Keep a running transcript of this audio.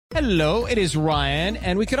Hello, it is Ryan,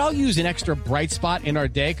 and we could all use an extra bright spot in our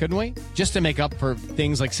day, couldn't we? Just to make up for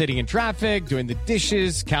things like sitting in traffic, doing the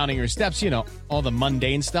dishes, counting your steps, all the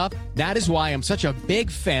mundane stuff. That is why I'm such a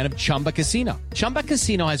big fan of Chumba Casino. Chumba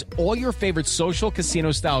Casino has all your favorite social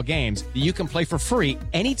casino-style games that you can play for free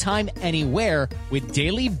anytime, anywhere with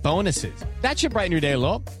daily bonuses. That should brighten your day a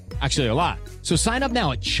little. Actually, a lot. So sign up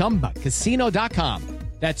now at ChumbaCasino.com.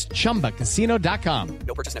 That's ChumbaCasino.com.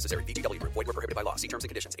 No purchase necessary. VGW Group. Void where prohibited by law. See terms and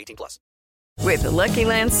conditions. 18+. With the Lucky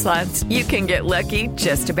Land Slots, you can get lucky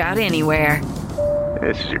just about anywhere.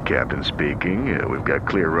 This is your captain speaking. We've got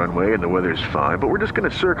clear runway and the weather's fine, but we're just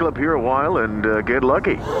going to circle up here a while and get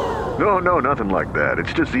lucky. No, nothing like that.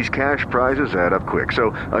 It's just these cash prizes add up quick.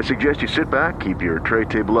 So I suggest you sit back, keep your tray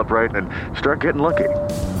table upright, and start getting lucky.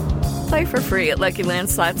 Play for free at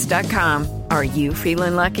LuckyLandSlots.com. Are you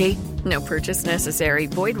feeling lucky? No purchase necessary.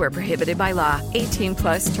 Void where prohibited by law.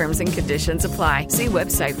 18+ terms and conditions apply. See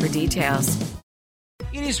website for details.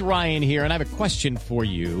 It is Ryan here, and I have a question for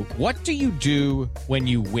you. What do you do when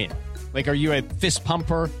you win? Like, are you a fist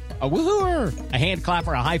pumper, a woohooer, a hand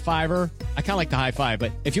clapper, a high fiver? I kind of like the high five,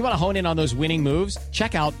 but if you want to hone in on those winning moves,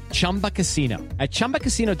 check out Chumba Casino. At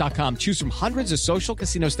ChumbaCasino.com, choose from hundreds of social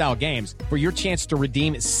casino-style games for your chance to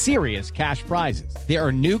redeem serious cash prizes. There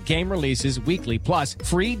are new game releases weekly, plus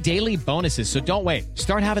free daily bonuses, so don't wait.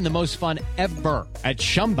 Start having the most fun ever at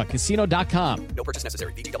ChumbaCasino.com. No purchase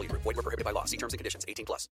necessary. VGW Group. Void where prohibited by law. See terms and conditions.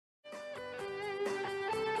 18+.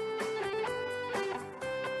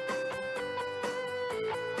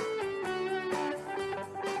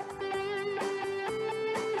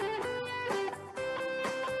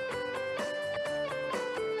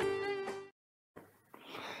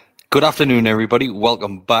 Good afternoon, everybody.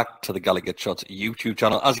 Welcome back to the Gallagher Shots YouTube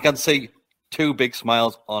channel. As you can see, two big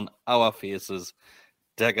smiles on our faces.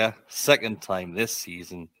 Degger, second time this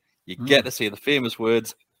season. You get to say the famous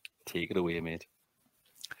words. Take it away, mate.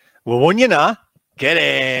 We won you now. Get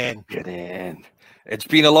in. Get in. It's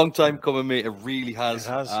been a long time coming, mate. It really has. It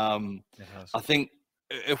has. I think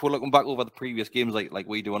if we're looking back over the previous games, like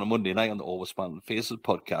we do on a Monday night on the Always Smiling Faces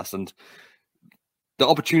podcast, and the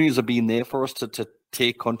opportunities have been there for us to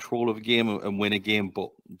take control of a game and win a game, but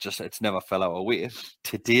just it's never fell our way.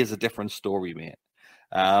 Today is a different story, mate.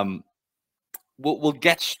 We'll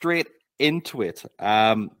get straight into it.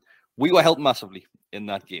 We were helped massively in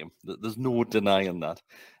that game. There's no denying that.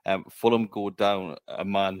 Fulham go down a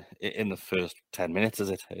man in the first 10 minutes, is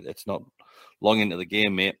it? It's not long into the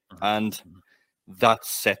game, mate. And that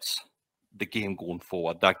sets the game going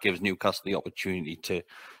forward. That gives Newcastle the opportunity to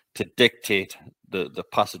dictate the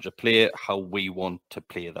passage of play, how we want to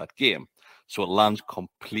play that game. So it lands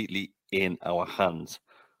completely in our hands.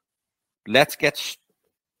 Let's get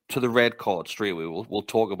to the red card straight away. We'll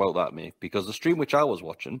talk about that, mate, because the stream which I was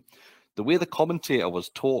watching, the way the commentator was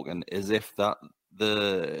talking is if that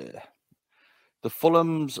the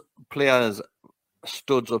Fulham's players'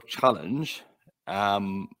 studs up challenge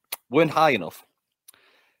weren't high enough.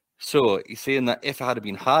 So he's saying that if it had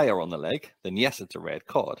been higher on the leg, then yes, it's a red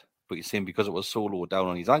card. But he's saying because it was so low down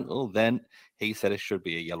on his ankle, then he said it should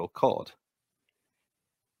be a yellow card.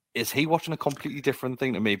 Is he watching a completely different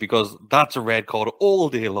thing to me? Because that's a red card all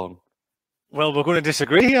day long. Well, we're going to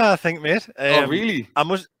disagree here, I think, mate. Oh, really?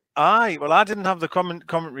 I didn't have the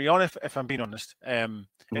commentary on, if I'm being honest.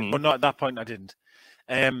 But not at that point, I didn't.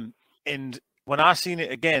 And when I seen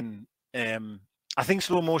it again, I think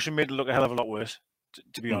slow motion made it look a hell of a lot worse,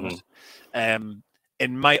 to be honest. And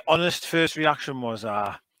my honest first reaction was,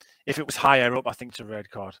 if it was higher up, I think it's a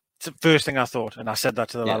red card. It's the first thing I thought, and I said that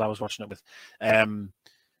to the lad I was watching it with,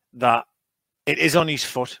 that it is on his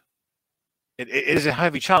foot. It is a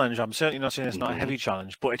heavy challenge. I'm certainly not saying it's not a heavy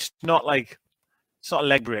challenge, but it's not a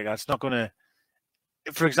leg breaker. It's not going to,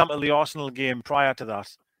 for example, the Arsenal game prior to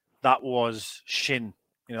that was shin.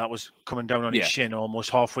 That was coming down on his shin,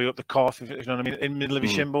 almost halfway up the calf, if you know what I mean, in the middle of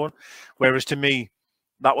his shin bone. Whereas to me,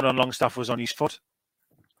 that one on Longstaff was on his foot.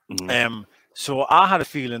 So I had a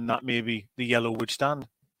feeling that maybe the yellow would stand.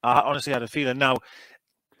 I honestly had a feeling. Now,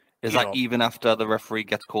 is that even after the referee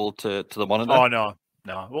gets called to the monitor? Oh no.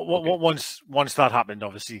 Once that happened,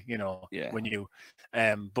 obviously, when you,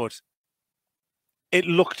 but it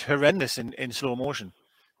looked horrendous in slow motion,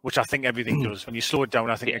 which I think everything does. When you slow it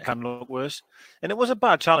down, I think it can look worse. And it was a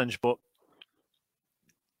bad challenge, but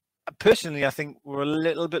personally, I think we're a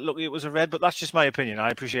little bit lucky it was a red, but that's just my opinion. I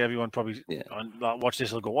appreciate everyone probably watch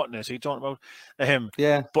this will go, what on earth are you talking about?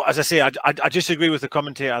 But as I say, I disagree with the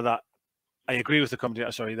commentator that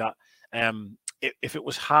if it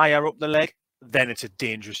was higher up the leg, then it's a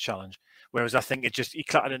dangerous challenge. Whereas I think he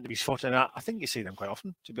clattered into his foot, and I think you see them quite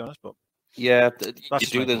often, to be honest. But Yeah, That's you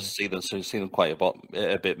just do my then opinion. see them quite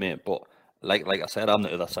a bit, mate. But like I said, I'm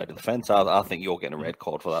the other side of the fence. I think you're getting a red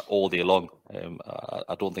card for that all day long.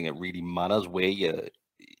 I don't think it really matters where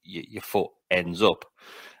your foot ends up.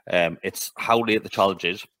 It's how late the challenge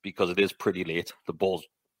is, because it is pretty late. The ball's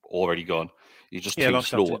already gone. You're just Yeah, too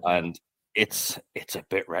Longstaff slow, did. and it's a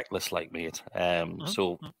bit reckless, like, mate. Mhm.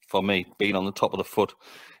 So for me, being on the top of the foot,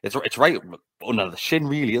 it's right under the shin,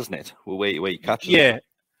 really, isn't it? Where you catch it. Yeah,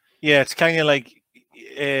 yeah, it's kind of like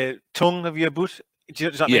tongue of your boot.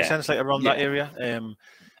 Does that make Yeah, sense? Like around that yeah. area.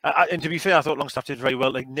 And to be fair, I thought Longstaff did very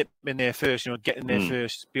well. Like nip in there first, get in there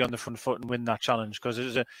first, be on the front foot, and win that challenge,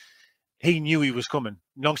 because he knew he was coming.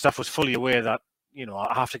 Longstaff was fully aware that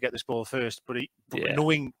I have to get this ball first, but Yeah.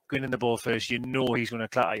 knowing going in the ball first, he's going to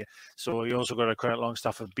clatter you. So you also got to credit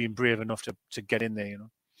Longstaff for being brave enough to get in there.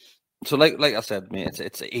 So like I said, mate,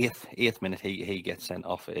 it's the eighth minute he gets sent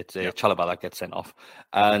off. It's Chalobah that gets sent off,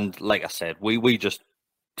 and like I said, we just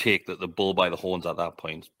take the bull by the horns at that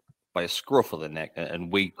point, by a scruff of the neck,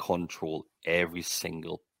 and we control every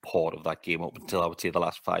single part of that game up until, I would say, the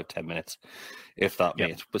last 5-10 minutes, if that, Yep.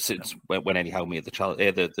 mate. But since when anyhow made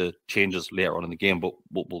the changes later on in the game, but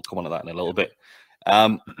we'll come on to that in a little bit.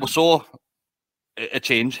 We saw a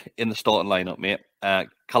change in the starting lineup, mate.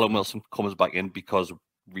 Callum Wilson comes back in because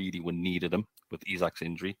really we needed him with Isak's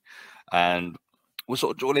injury, and we're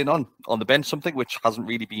sort of Joe in on the bench, something which hasn't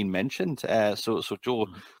really been mentioned. So Joe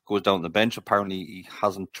goes down the bench. Apparently he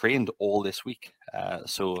hasn't trained all this week,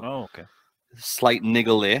 so okay. slight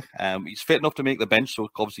niggle there. He's fit enough to make the bench, so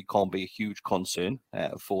it obviously can't be a huge concern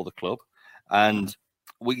for the club. And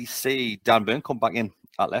we see Dan Burn come back in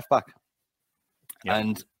at left back,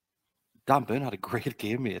 and Dan Burn had a great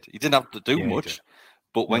game, mate. He didn't have to do much,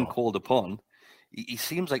 but when called upon, he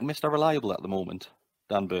seems like Mr. Reliable at the moment,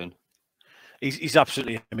 Dan Burn. He's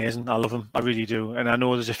absolutely amazing. I love him. I really do. And I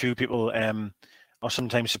know there's a few people are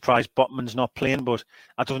sometimes surprised Botman's not playing, but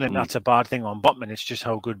I don't think that's a bad thing on Botman. It's just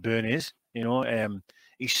how good Burn is.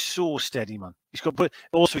 He's so steady, man. But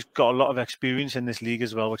also he's got a lot of experience in this league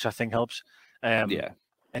as well, which I think helps. And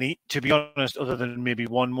to be honest, other than maybe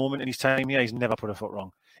one moment in his time here, he's never put a foot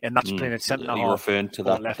wrong. And that's playing at centre half. Are you referring to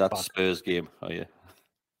that Spurs game? Are you?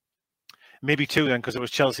 Maybe two then, because it was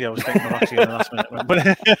Chelsea. I was thinking of actually in the last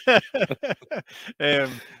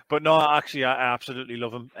minute. But no, actually, I absolutely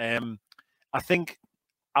love him. I think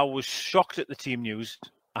I was shocked at the team news.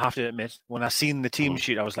 I have to admit, when I seen the team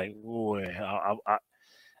sheet, I was like, "Oh!"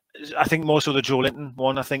 I think more so the Joe Linton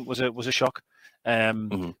one, I think, was a shock.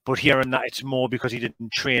 But hearing that it's more because he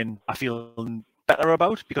didn't train, I feel better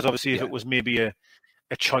about, because obviously if it was maybe a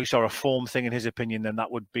choice or a form thing in his opinion, then that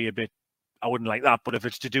would be a bit. I wouldn't like that, but if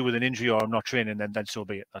it's to do with an injury or I'm not training, then so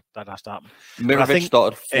be it. That has to happen. Mirovic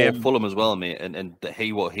started for Fulham as well, mate, and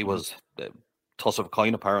he was the toss of a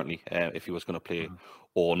coin apparently if he was going to play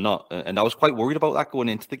or not. And I was quite worried about that going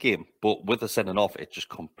into the game, but with the sending off, it just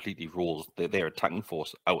completely rolls their attacking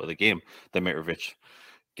force out of the game. Then Mirovic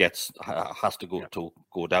has to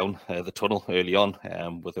go down the tunnel early on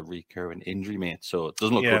with a recurring injury, mate. So it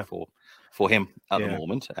doesn't look good for him at the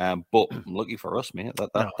moment. But lucky for us, mate,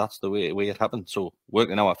 that's the way it happened. So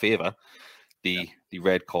working in our favour, the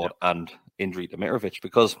red card and injury to Mitrovic,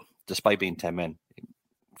 because despite being 10 men,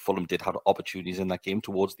 Fulham did have opportunities in that game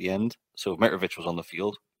towards the end. So if Mitrovic was on the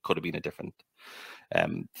field, could have been a different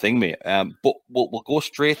thing, mate. But we'll go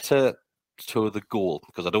straight to the goal,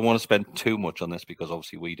 because I don't want to spend too much on this, because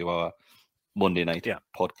obviously we do our Monday night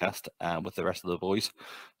podcast with the rest of the boys.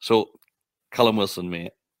 So Callum Wilson,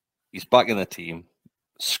 mate, he's back in the team,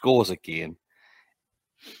 scores again.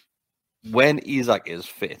 When Isak is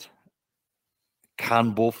fit,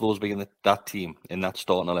 can both of those be in that team, in that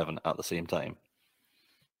starting 11 at the same time?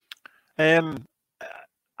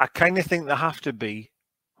 I kind of think they have to be,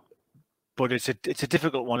 but it's a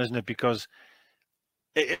difficult one, isn't it? Because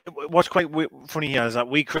what's quite funny here is that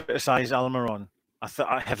we criticised Almiron, I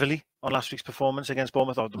thought, heavily on last week's performance against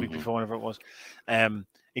Bournemouth, or the week before, whenever it was.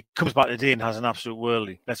 He comes back today and has an absolute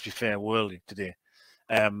worldly. Let's be fair, worldly today.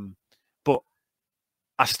 But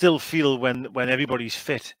I still feel when everybody's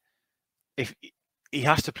fit, if he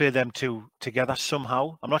has to play them two together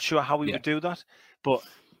somehow. I'm not sure how he would do that, but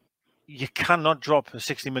you cannot drop a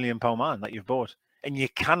 £60 million man that you've bought, and you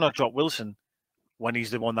cannot drop Wilson when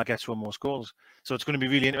he's the one that gets 1 most goals. So it's going to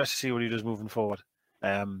be really interesting to see what he does moving forward.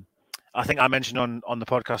 I think I mentioned on the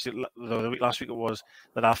podcast last week it was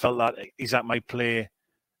that I felt that Isak might play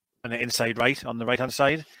on the inside right, on the right-hand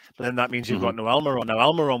side, but then that means you've got no Almiron. Now,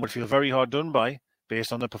 Almiron would feel very hard done by,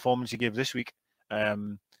 based on the performance he gave this week,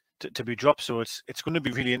 to be dropped. So it's going to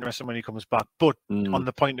be really interesting when he comes back. But on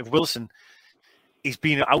the point of Wilson, he's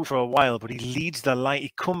been out for a while, but he leads the line.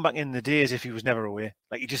 He come back in the day as if he was never away.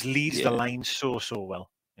 Like he just leads the line so well.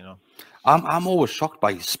 You know, I'm always shocked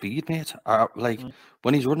by his speed, mate.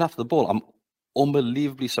 When he's running after the ball, I'm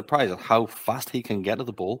unbelievably surprised at how fast he can get to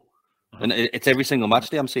the ball. And it's every single match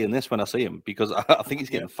day I'm seeing this when I see him because I think he's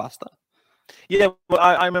getting faster. Yeah, well,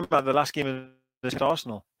 I remember the last game of the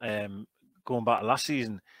Arsenal, going back to last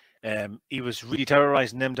season. He was really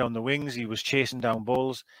terrorising them down the wings. He was chasing down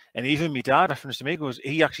balls. And even my dad, after Mr. Mego,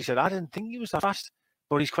 he actually said, I didn't think he was that fast,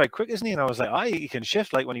 but he's quite quick, isn't he? And I was like, he can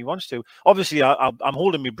shift like when he wants to. Obviously, I'm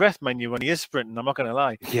holding my breath, mind you, when he is sprinting. I'm not going to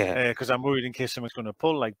lie. Yeah. Because I'm worried in case someone's going to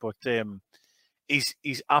pull. But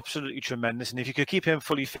he's absolutely tremendous. And if you could keep him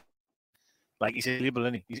fully fit, like he's invaluable,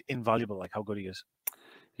 isn't he? He's invaluable, like how good he is.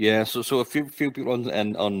 Yeah, so a few people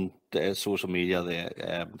on social media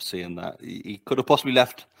there saying that he could have possibly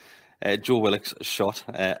left Joe Willock's shot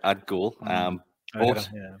at goal. But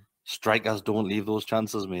strikers don't leave those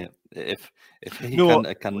chances, mate. If he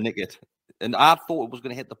can nick it, and I thought it was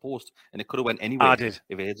going to hit the post, and it could have went anywhere. If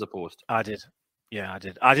it hits the post. I did. Yeah, I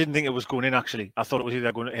did. I didn't think it was going in, actually. I thought it was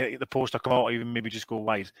either going to hit the post or come out, or even maybe just go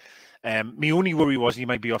wide. My only worry was he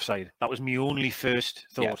might be offside. That was my only first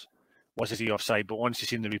thought. Yeah. Was he offside? But once you've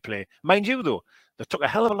seen the replay, mind you, though, they took a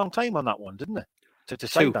hell of a long time on that one, didn't they? To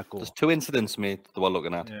save that goal. There's two incidents, mate, they were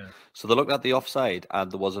looking at. Yeah. So they looked at the offside,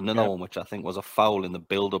 and there was another one which I think was a foul in the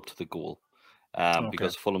build-up to the goal.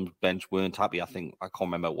 Because Fulham's bench weren't happy. I think I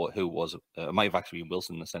can't remember who was. It might have actually been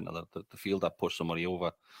Wilson in the centre, the field that pushed somebody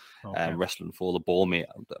over, wrestling for the ball, mate.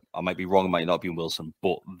 I might be wrong. It might not have been Wilson,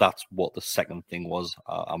 but that's what the second thing was.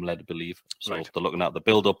 I'm led to believe. So they're looking at the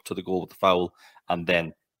build-up to the goal with the foul, and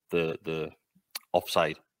then the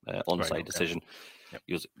offside, onside decision. Yep.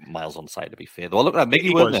 He was miles onside, to be fair. They were looking at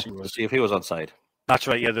Mickey, weren't they, to see if he was onside. That's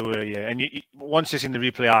right, yeah, they were, yeah. And once it's in the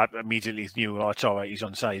replay, I immediately knew, it's all right, he's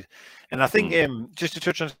onside. And I think, just to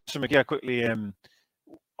touch on something here quickly,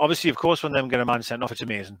 obviously, of course, when them get a man sent off, it's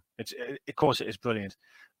amazing. Of course, it is brilliant.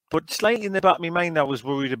 But slightly in the back of my mind, I was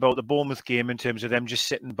worried about the Bournemouth game in terms of them just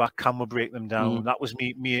sitting back, can we break them down? That was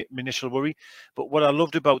my initial worry. But what I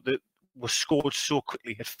loved about was scored so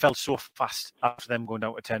quickly. It felt so fast after them going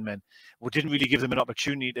down to 10 men. We didn't really give them an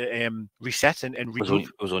opportunity to reset and regroup.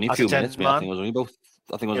 It was only a few minutes, mate. I think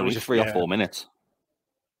it was only 3 or 4 minutes.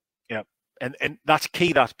 Yeah, and that's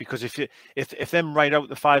key. Because if them ride out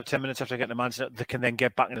the 5-10 minutes after getting the man set, they can then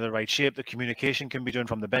get back into the right shape. The communication can be done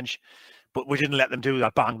from the bench, but we didn't let them do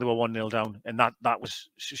that. Bang, they were 1-0 down, and that was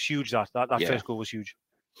huge. That first goal was huge.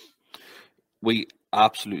 We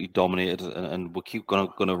absolutely dominated, and we keep going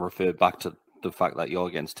to refer back to the fact that you're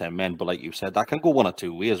against 10 men. But like you said, that can go one or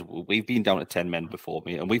two ways. We've been down to 10 men before,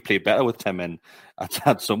 mate, and we played better with 10 men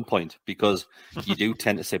at some point because you do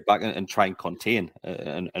tend to sit back and try and contain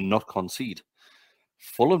and not concede.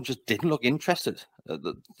 Fulham just didn't look interested.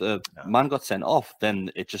 The man got sent off.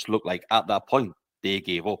 Then it just looked like at that point they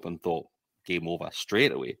gave up and thought game over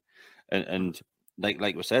straight away. And like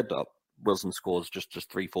we said, Wilson scores just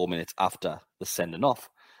 3-4 minutes after the sending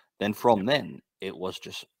off. Then from then, it was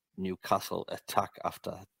just Newcastle attack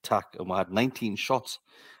after attack. And we had 19 shots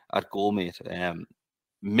at goal, mate.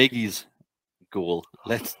 Miggy's goal.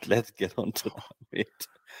 Let's get on to that, mate.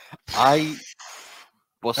 I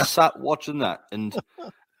was sat watching that and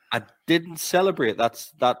I didn't celebrate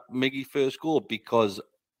that Miggy first goal because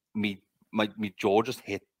my jaw just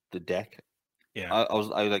hit the deck. Yeah. I was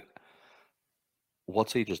like,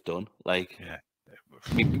 what's he just done? Like,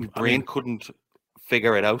 my brain couldn't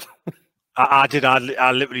figure it out. I did.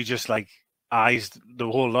 I literally just like eyes the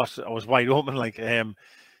whole lot. I was wide open. Like,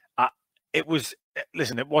 it was.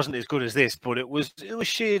 Listen, it wasn't as good as this, but it was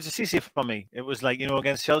shades of CC for me. It was like,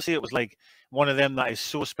 against Chelsea, it was like one of them that is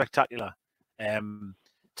so spectacular.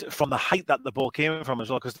 From the height that the ball came from as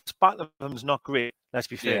well, because the spot of them is not great. Let's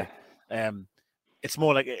be fair. Yeah. It's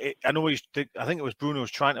more like I know I think it was Bruno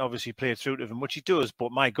was trying to obviously play it through to him, which he does.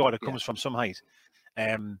 But my God, it comes from some height.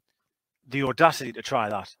 The audacity to try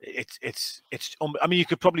that. It's. I mean, you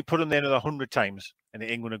could probably put him there another 100 times, and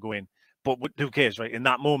it ain't going to go in. But who cares, right? In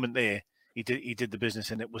that moment there, he did the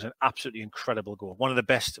business, and it was an absolutely incredible goal. One of the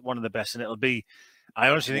best, and it'll be. I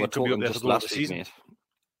honestly think it could be up there for goal of the season. Mate.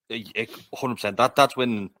 100%. That's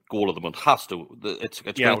when goal of the month has to. It's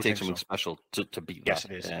going to take something special to beat that. Yes,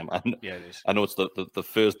 it is. It is. I know it's the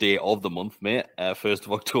first day of the month, mate, 1st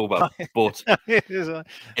of October, but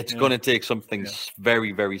it's going to take something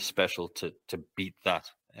very, very special to beat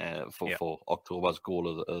that for October's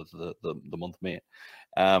goal of the month, mate.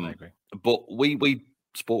 I agree. But we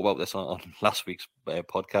spoke about this on last week's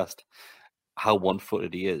podcast, how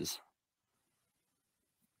one-footed he is.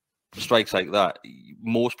 Strikes like that,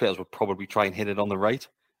 most players would probably try and hit it on the right.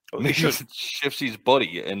 He shifts his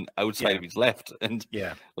body and outside of his left, and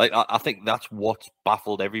like I think that's what's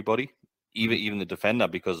baffled everybody, even the defender,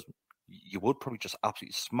 because you would probably just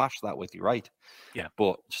absolutely smash that with your right. Yeah.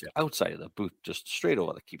 But just outside of the boot, just straight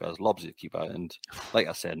over the keeper, lobs the keeper. And like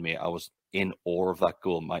I said, mate, I was in awe of that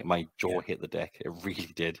goal. My jaw hit the deck. It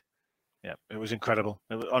really did. Yeah, it was incredible.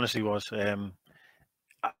 It honestly was.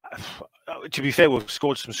 To be fair, we've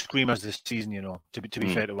scored some screamers this season, you know, to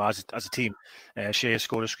be fair to us as a team. Shea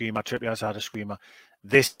scored a screamer, Trippier's had a screamer.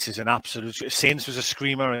 This is an absolute... Saints was a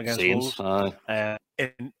screamer against Wolves.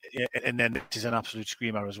 And then this is an absolute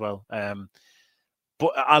screamer as well.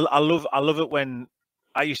 But I love it when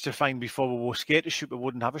I used to find before we were scared to shoot, but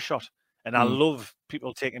wouldn't have a shot. And I love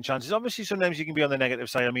people taking chances. Obviously, sometimes you can be on the negative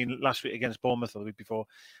side. I mean, last week against Bournemouth, or the week before,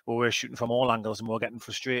 we were shooting from all angles and we were getting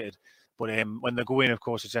frustrated. But when they go in, of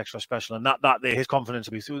course, it's extra special. And that his confidence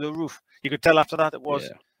will be through the roof. You could tell after that it was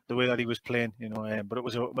the way that he was playing, you know. But it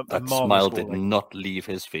was that smile did not leave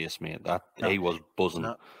his face, mate. He was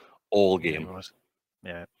buzzing all game.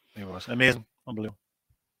 Yeah, he was amazing, unbelievable.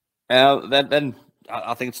 Then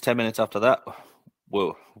I think it's 10 minutes after that.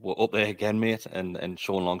 We're up there again, mate, and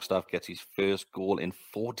Sean Longstaff gets his first goal in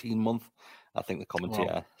 14 months. I think the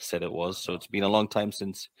commentator said it was. So it's been a long time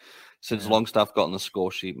since Longstaff got on the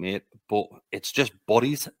score sheet, mate. But it's just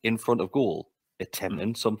bodies in front of goal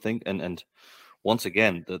attempting something. And once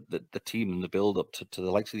again, the team and the build-up to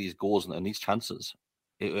the likes of these goals and these chances,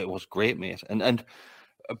 it was great, mate. And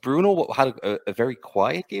Bruno had a very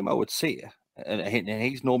quiet game, I would say. And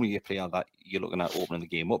he's normally a player that you're looking at opening the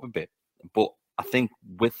game up a bit. But I think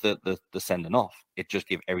with the sending off, it just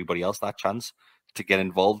gave everybody else that chance to get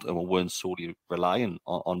involved, and we weren't solely relying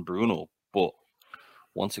on Bruno. But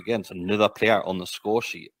once again, it's another player on the score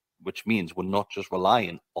sheet, which means we're not just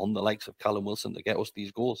relying on the likes of Callum Wilson to get us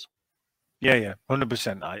these goals. Yeah,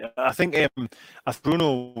 100%. I think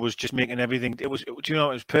Bruno was just making everything. It was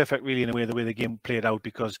perfect, really, in a way, the way the game played out,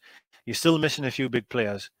 because you're still missing a few big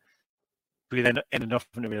players. We then ended up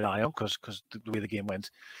having to rely on because the way the game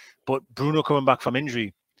went. But Bruno coming back from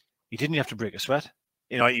injury, he didn't have to break a sweat.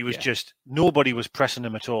 You know, he was just, nobody was pressing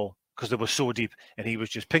him at all because they were so deep, and he was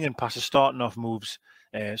just pinging passes, starting off moves.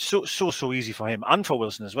 So easy for him and for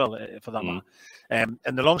Wilson as well, for that matter.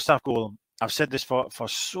 And the Longstaff goal, I've said this for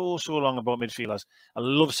so long about midfielders. I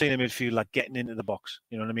love seeing a midfield like getting into the box.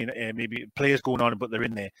 You know what I mean? Maybe players going on, but they're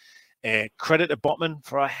in there. Credit to Botman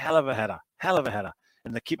for a hell of a header.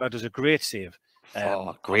 And the keeper does a great save.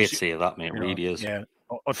 Great save that, mate. Really is. Yeah.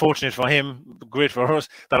 Unfortunate for him, great for us,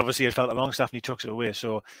 that obviously it felt a Longstaff and he tucks it away.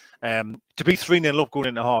 So to be 3-0 up going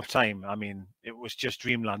into half time, I mean, it was just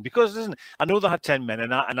dreamland. Because I know they had 10 men,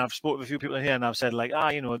 and I've spoken to a few people in here, and I've said, like,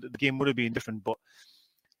 the game would have been different. But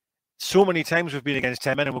so many times we've been against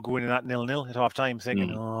 10 men and we're going in that 0-0 at half time, thinking,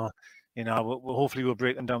 hopefully we'll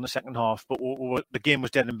break them down the second half. But the game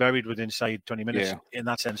was dead and buried within inside 20 minutes in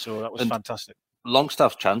that sense. So that was fantastic.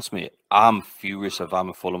 Longstaff's chance, mate. I'm furious if I'm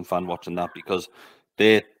a Fulham fan watching that, because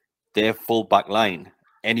their full back line,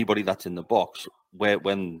 anybody that's in the box,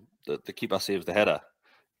 when the keeper saves the header,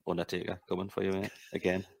 Undertaker coming for you, mate,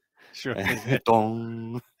 again. Sure.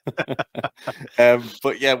 Dong.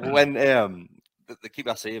 But yeah, when the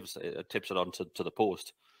keeper saves, tips it on to the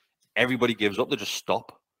post, everybody gives up. They just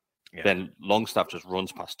stop. Yeah. Then Longstaff just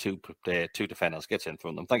runs past two defenders, gets in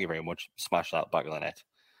front of them. Thank you very much. Smash that back of the net.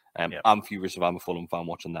 I'm furious if I'm a Fulham fan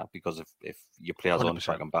watching that, because if your players aren't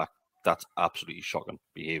tracking back, that's absolutely shocking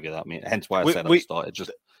behaviour. That, mate. Hence why I said at the start, it just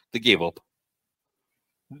they gave up.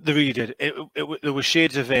 They really did. There was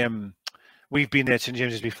shades of we've been there at St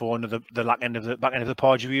James's before, under the back end of the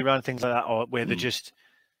Pardew era and things like that, or where they just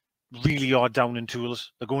really are down in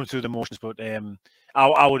tools. They're going through the motions, but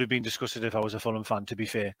I would have been disgusted if I was a Fulham fan, to be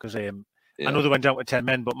fair, because I know they went down with 10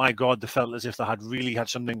 men, but my God, they felt as if they had really had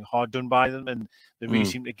something hard done by them, and they really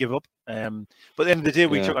seemed to give up. But at the end of the day,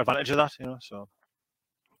 we took advantage of that, So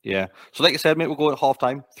yeah. So like I said, mate, we'll go at half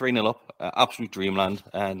time, 3-0 up, absolute dreamland,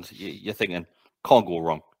 and you're thinking, can't go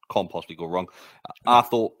wrong, can't possibly go wrong. I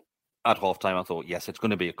thought at half time, yes, it's going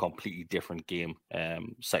to be a completely different game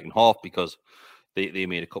second half, because they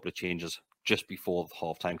made a couple of changes just before the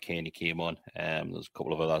half time. Kenny came on, there's a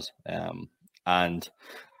couple of others, and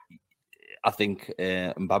I think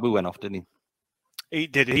Mbabu went off, didn't he? He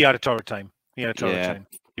did. He had a torrid time. He was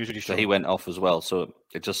really so he went off as well. So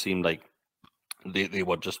it just seemed like they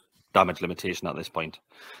were just damage limitation at this point,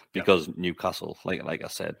 because Newcastle, like I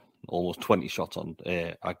said, almost 20 shots on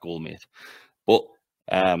at goal, mate. But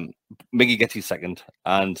Miggy gets his second,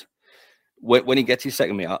 and when he gets his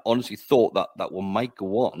second, mate, I honestly thought that one might go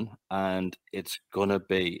on, and it's gonna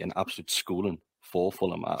be an absolute schooling for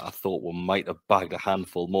Fulham. I thought we might have bagged a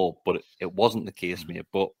handful more, but it wasn't the case, mate.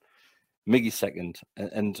 But Miggy's second,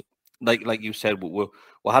 and like you said, we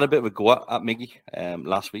had a bit of a go at Miggy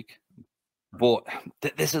last week, but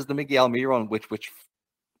this is the Miggy Almiron, which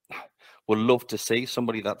would love to see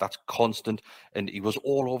somebody that's constant, and he was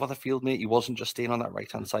all over the field, mate. He wasn't just staying on that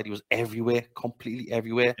right-hand side; he was everywhere, completely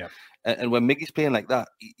everywhere. Yeah. And when Miggy's playing like that,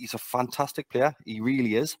 he's a fantastic player. He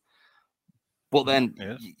really is. But then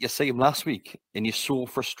you see him last week, and you're so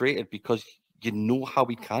frustrated because you know how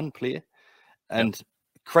he can play. And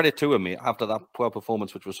credit to him, mate. After that poor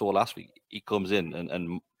performance, which we saw last week, he comes in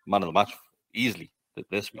and man of the match easily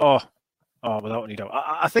this week. Oh, without any doubt.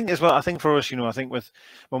 I think as well. I think for us, I think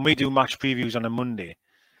when we do match previews on a Monday,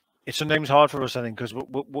 it's sometimes hard for us. I think because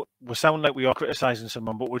we sound like we are criticising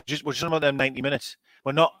someone, but we're just talking about them 90 minutes.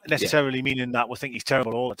 We're not necessarily meaning that we think he's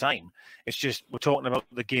terrible all the time. It's just we're talking about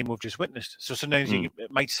the game we've just witnessed. So sometimes it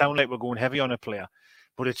might sound like we're going heavy on a player,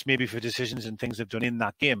 but it's maybe for decisions and things they've done in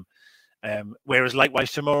that game. Whereas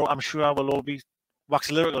likewise tomorrow, I'm sure I will all be wax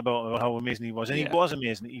lyrical about how amazing he was. And he was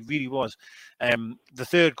amazing. He really was. The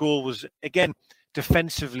third goal was, again,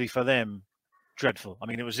 defensively for them, dreadful. I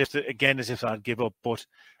mean, it was as if I'd give up. But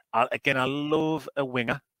I love a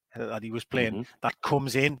winger that he was playing that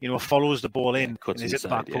comes in, follows the ball in, and he's at the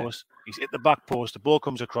back post. He's at the back post. The ball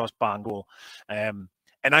comes across, bang, goal. And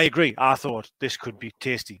I agree. I thought this could be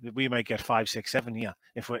tasty. We might get 5, 6, 7 here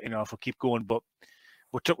if we keep going. But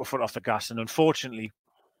we took our foot off the gas, and unfortunately,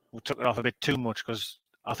 we took it off a bit too much because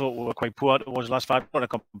I thought we were quite poor towards the last 5. I'm not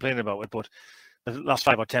complaining about it, but the last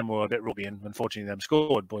 5 or 10 were a bit rubby, and unfortunately, them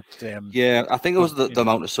scored. But I think it was the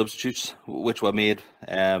amount of substitutes which were made.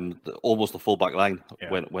 Almost the full back line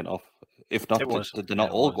went off. If not, did not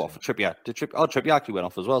all go off. Trippier actually went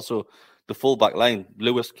off as well. So the full back line,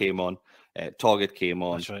 Lewis came on, Target came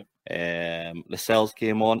on, that's right. Lascelles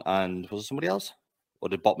came on, and was there somebody else? Or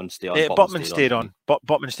did Botman stay on? Botman stayed on.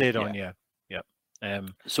 Botman stayed on, yeah.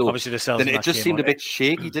 So obviously then it just seemed a bit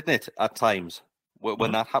shaky, didn't it, at times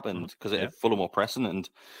when that happened, because it Fulham were pressing, and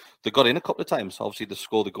they got in a couple of times. Obviously, they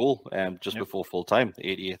scored the goal just before full time,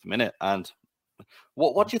 88th minute. And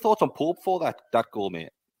what's your thoughts on Pope for that goal, mate?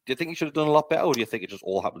 Do you think he should have done a lot better, or do you think it just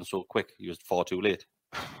all happened so quick? He was far too late.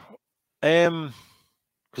 Because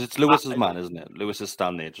it's Lewis's man, isn't it? Lewis is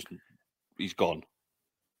standing there, he's gone.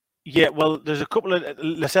 Yeah, well, there's a couple of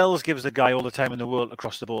Lascelles gives the guy all the time in the world to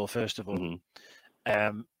cross the ball. First of all,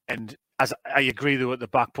 and as I agree though at the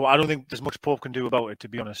back post, I don't think there's much Pope can do about it. To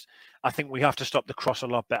be honest, I think we have to stop the cross a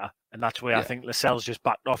lot better, and that's where I think Lascelles just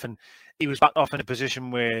backed off, and he was backed off in a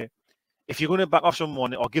position where if you're going to back off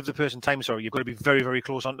someone or give the person time, you've got to be very, very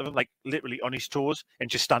close onto them, like literally on his toes, and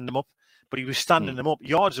just stand them up. But he was standing them up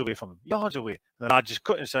yards away from him, yards away. And then I just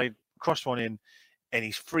cut inside, crossed one in. And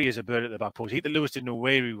he's free as a bird at the back post. Lewis didn't know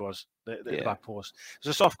where he was at the back post. It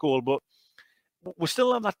was a soft goal, but we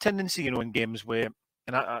still have that tendency, in games where,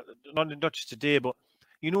 and not just today, but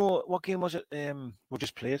what game was it? We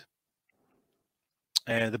just played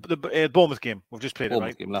the Bournemouth game. We've just played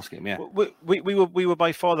Bournemouth it, right? Game, last game, yeah. We were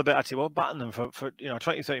by far the better team. We were batting them for 20,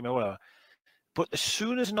 30 minutes, whatever. But as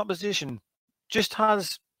soon as an opposition just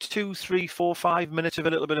has 2, 3, 4, 5 minutes of a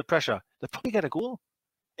little bit of pressure, they probably get a goal.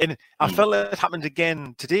 And I felt it happened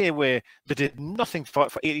again today where they did nothing for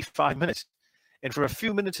 85 minutes. And for a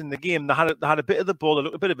few minutes in the game, they had a bit of the ball, they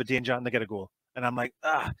looked a bit of a danger, and they get a goal. And I'm like,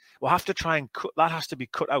 we'll have to try and cut. That has to be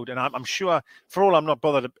cut out. And I'm sure, for all I'm not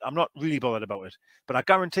really bothered about it. But I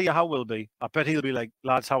guarantee you how will be. I bet he'll be like,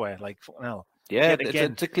 lads, how are you? Like, fucking hell. Yeah,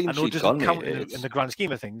 it's a clean I know it sheet doesn't gone, count in the grand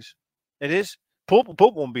scheme of things. It is. Pope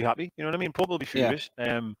won't be happy. You know what I mean? Pope will be furious.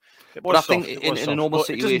 But I think in a normal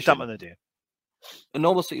situation, it doesn't dampen the day. A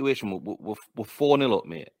normal situation, we're 4-0 up,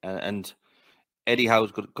 mate, and Eddie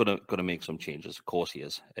Howe's gonna make some changes. Of course he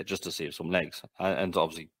is, just to save some legs. And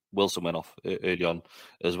obviously Wilson went off early on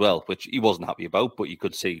as well, which he wasn't happy about. But you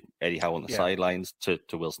could see Eddie Howe on the sidelines to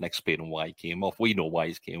Wilson explaining why he came off. We know why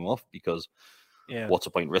he came off, because what's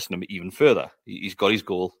the point risking him even further? He's got his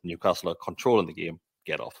goal. Newcastle are controlling the game.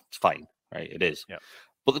 Get off. It's fine, right? It is. Yeah.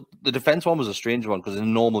 But the defence one was a strange one, because in a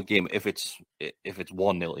normal game, if it's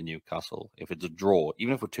 1-0 in Newcastle, if it's a draw,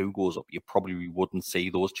 even if we're 2 goals up, you probably wouldn't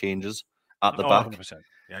see those changes at the back. 100%.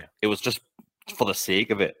 Yeah. It was just for the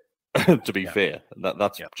sake of it, to be fair.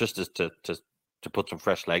 That's just as to put some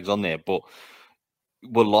fresh legs on there. But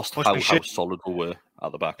we're lost how solid we were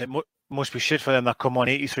at the back. It must be shit for them that come on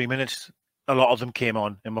 83 minutes. A lot of them came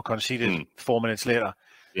on and were conceded 4 minutes later.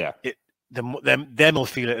 Yeah. Them will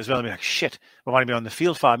feel it as well. They'll be like, shit, we've only been on the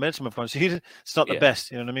field 5 minutes and we've conceded. It's not the best,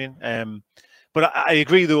 you know what I mean? But I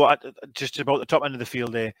agree, though, just about the top end of the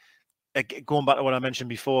field there, going back to what I mentioned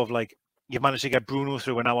before, of like, you've managed to get Bruno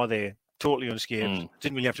through an hour there totally unscathed.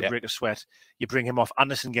 Didn't really have to break a sweat. You bring him off.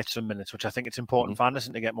 Anderson gets some minutes, which I think it's important for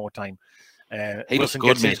Anderson to get more time. He Wilson looks good,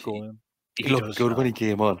 gets his goal. He looked good when he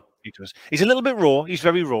came on. He does. He's a little bit raw. He's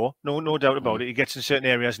very raw. No doubt about it. He gets in certain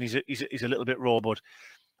areas and he's a little bit raw, but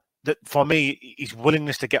for me, his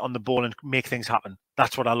willingness to get on the ball and make things happen.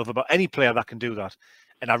 That's what I love about any player that can do that.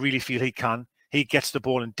 And I really feel he can. He gets the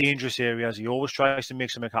ball in dangerous areas. He always tries to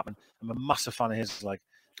make something happen. I'm a massive fan of his.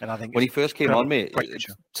 And I think when he first came on, mate,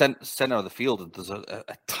 center of the field, there's a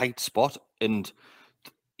tight spot, and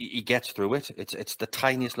he gets through it. It's the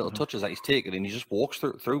tiniest little touches that he's taken, and he just walks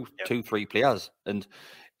through 2-3 players. And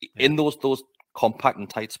in those compact and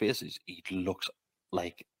tight spaces, he looks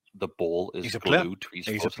like the ball is glued to his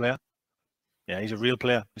foot. He's a player. Yeah, he's a real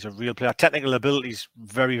player. He's a real player. Technical ability is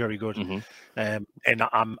very, very good. And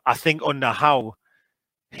I think under Howe,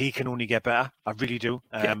 he can only get better. I really do.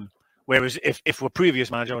 Whereas if we're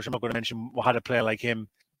previous manager, which I'm not going to mention, we had a player like him,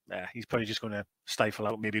 he's probably just going to stifle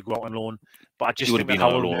out, maybe go out on loan. But I just think that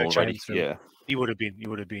Howe would have tried him through. Yeah. He would have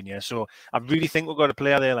been, yeah. So I really think we've got a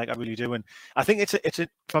player there, I really do. And I think it's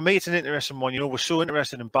for me, it's an interesting one. We're so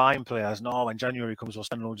interested in buying players. And when January comes, we'll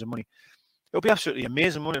spend loads of money. It'll be absolutely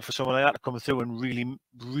amazing, wouldn't it, for someone like that to come through and really,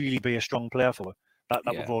 really be a strong player for that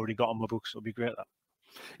we've already got on my books. It'll be great. That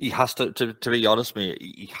he has to be honest, mate.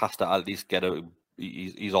 He has to at least get a.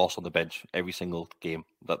 He's also on the bench every single game.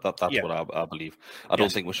 That's what I believe. I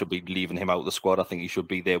don't think we should be leaving him out of the squad. I think he should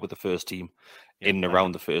be there with the first team, in and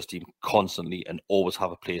around the first team constantly, and always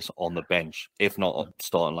have a place on the bench. If not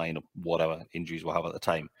starting lineup, whatever injuries we'll have at the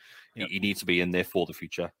time, he needs to be in there for the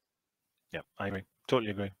future. Yeah, I agree.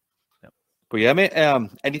 Totally agree. Yeah. But yeah, mate.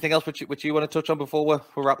 Anything else which you want to touch on before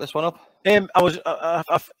we wrap this one up?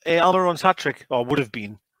 Almiron's hat trick, or would have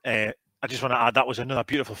been. I just want to add that was another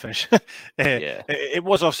beautiful finish. It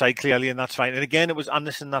was offside clearly, and that's fine. And again, it was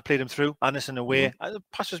Anderson that played him through. Anderson away. The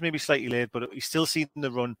pass was maybe slightly late, but he's still seen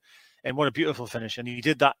the run. And what a beautiful finish! And he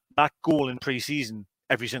did that goal in pre-season.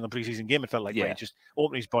 Every single pre-season game, it felt like where he just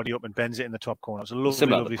opened his body up and bends it in the top corner. It was a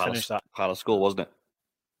lovely finish. That Palace goal, wasn't it?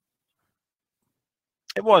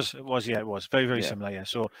 It was. Yeah, it was very, very similar. Yeah.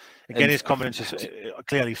 So again, his confidence is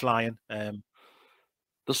clearly flying.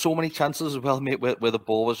 There's so many chances as well, mate, where the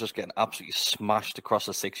ball was just getting absolutely smashed across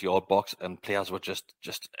the 6-yard box, and players were just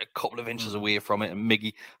a couple of inches away from it. And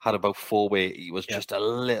Miggy had about 4 where he was just a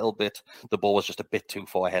little bit. The ball was just a bit too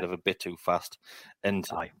far ahead of, a bit too fast. And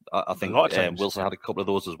I think Wilson had a couple of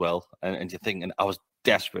those as well. And you're thinking, I was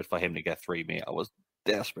desperate for him to get 3, mate. I was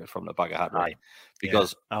desperate from the bag of hat, right?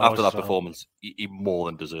 Because after that performance, he more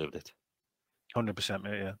than deserved it. 100%,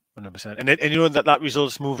 mate. Yeah, 100%. And you know that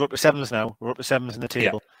results moved up to 7th now. We're up to 7th in the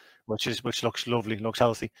table, which looks lovely, looks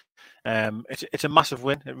healthy. It's a massive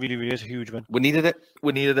win. It really, really is a huge win. We needed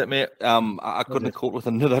it, mate. I couldn't have coped with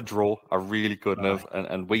another draw. I really couldn't have,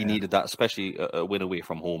 and we needed that, especially a win away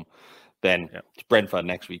from home. Then it's Brentford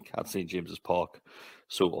next week at St James's Park.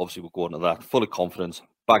 So obviously we'll go into that full of confidence,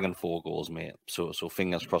 bagging 4 goals, mate. So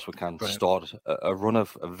fingers crossed we can start a run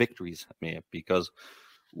of victories, mate, because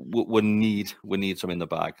we need some in the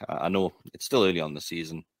bag. I know it's still early on in the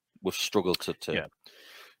season. We've struggled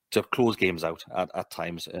to close games out at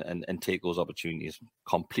times and take those opportunities.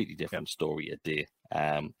 Completely different story a day.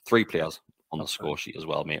 3 players on the score sheet as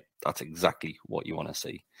well, mate. That's exactly what you want to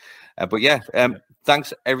see.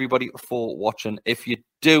 Thanks everybody for watching. If you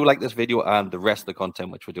do like this video and the rest of the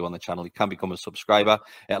content which we do on the channel, you can become a subscriber.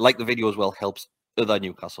 Like the video as well helps other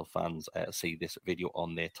Newcastle fans see this video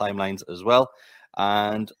on their timelines as well.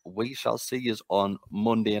 And we shall see you on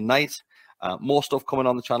Monday night. More stuff coming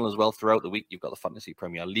on the channel as well throughout the week. You've got the Fantasy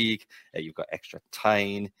Premier League. You've got Extra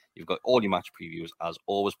Time. You've got all your match previews as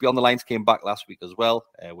always. Beyond the Lines came back last week as well,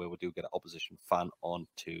 where we do get an opposition fan on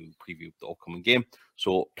to preview the upcoming game.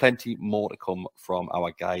 So plenty more to come from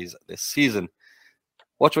our guys this season.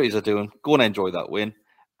 Watch what you're doing. Go and enjoy that win.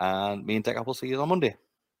 And me and Deck will see you on Monday.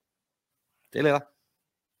 See you later.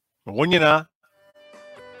 Won you now.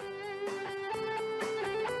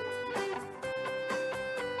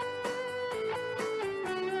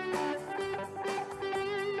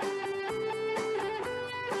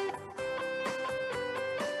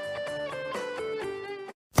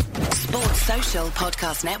 Sports Social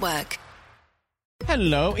Podcast Network.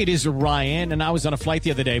 Hello, it is Ryan, and I was on a flight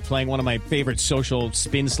the other day playing one of my favorite social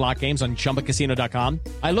spin slot games on ChumbaCasino.com.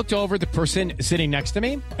 I looked over at the person sitting next to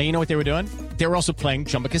me, and you know what they were doing? They were also playing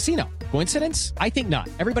Chumba Casino. Coincidence? I think not.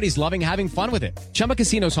 Everybody's loving having fun with it. Chumba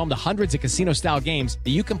Casino is home to hundreds of casino-style games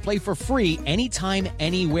that you can play for free anytime,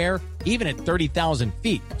 anywhere, even at 30,000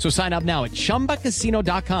 feet. So sign up now at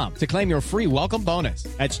ChumbaCasino.com to claim your free welcome bonus.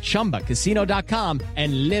 That's ChumbaCasino.com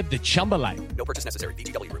and live the Chumba life. No purchase necessary.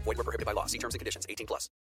 VGW. Void where prohibited by law. See terms and conditions. 18+.